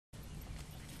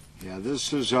Yeah,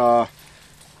 this is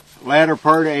latter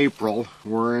part of April.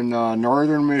 We're in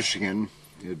northern Michigan.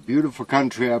 It's beautiful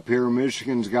country up here.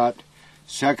 Michigan's got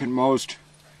second most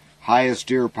highest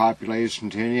deer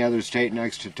population to any other state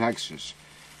next to Texas.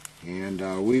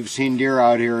 And we've seen deer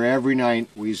out here every night.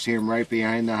 We see them right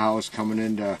behind the house coming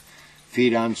in to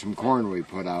feed on some corn we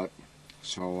put out.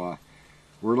 So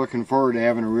we're looking forward to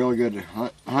having a real good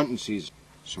hunting season.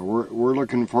 So we're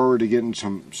looking forward to getting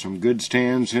some good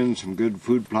stands in, some good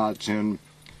food plots in.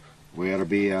 We ought to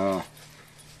be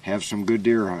have some good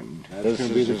deer hunting. That's going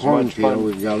to be the cornfield.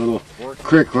 We've got a little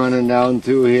creek running down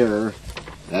through here.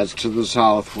 That's to the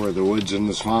south where the woods and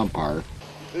the swamp are.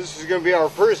 This is going to be our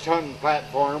first hunting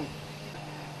platform,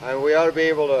 and we ought to be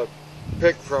able to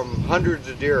pick from hundreds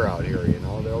of deer out here. You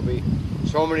know, there'll be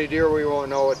so many deer we won't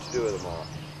know what to do with them all.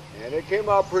 And it came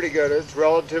out pretty good. It's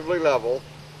relatively level.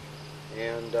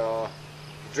 And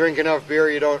drink enough beer,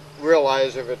 you don't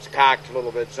realize if it's cocked a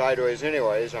little bit sideways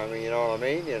anyways. I mean, you know what I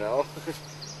mean? You know.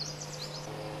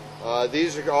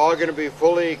 These are all going to be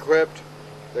fully equipped.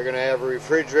 They're going to have a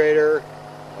refrigerator,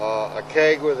 a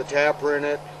keg with a tapper in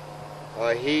it,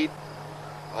 heat.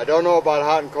 I don't know about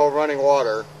hot and cold running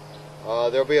water.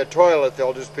 There'll be a toilet.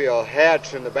 There'll just be a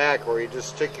hatch in the back where you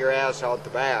just stick your ass out the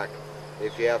back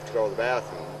if you have to go to the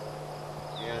bathroom.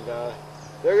 And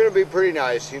they're going to be pretty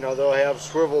nice. You know, they'll have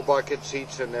swivel bucket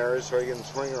seats in there so you can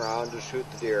swing around to shoot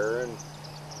the deer.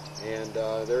 And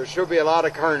there should be a lot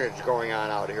of carnage going on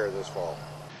out here this fall.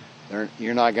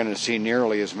 You're not going to see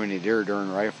nearly as many deer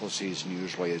during rifle season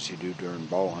usually as you do during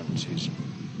bow hunting season.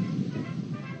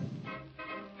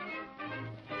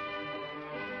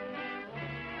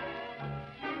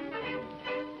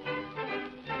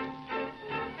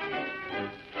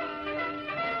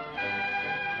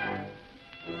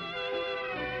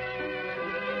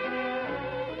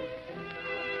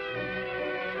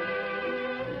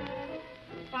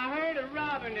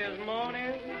 This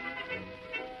morning,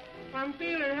 I'm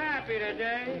feeling happy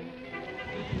today.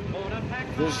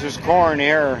 This is corn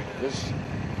here. This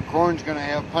corn's going to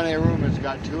have plenty of room. It's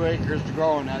got 2 acres to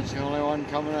grow, and that's the only one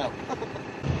coming up.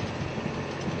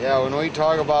 Yeah, when we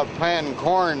talk about planting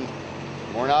corn,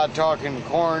 we're not talking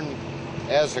corn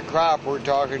as a crop. We're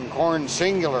talking corn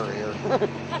singular here.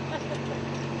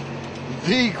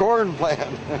 The corn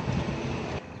plant.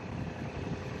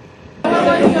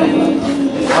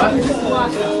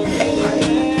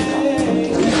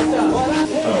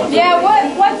 Yeah,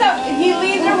 what's up? He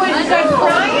leaves her when she starts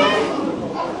crying?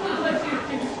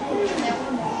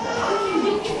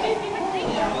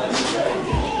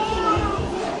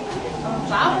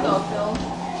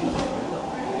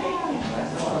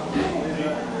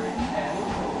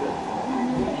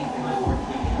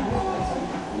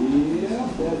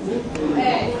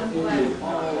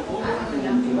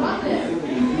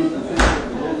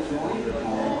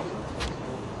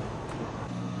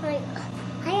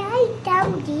 I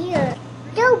down deer.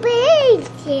 They're big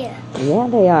deer. Yeah,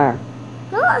 they are.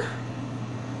 Look.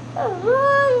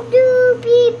 1, 2,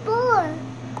 3, 4.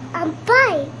 And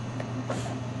 5.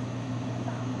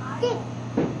 6.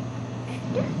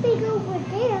 Just big over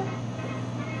there.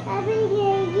 That big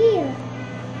right here.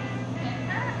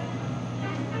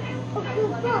 Okay,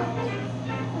 look.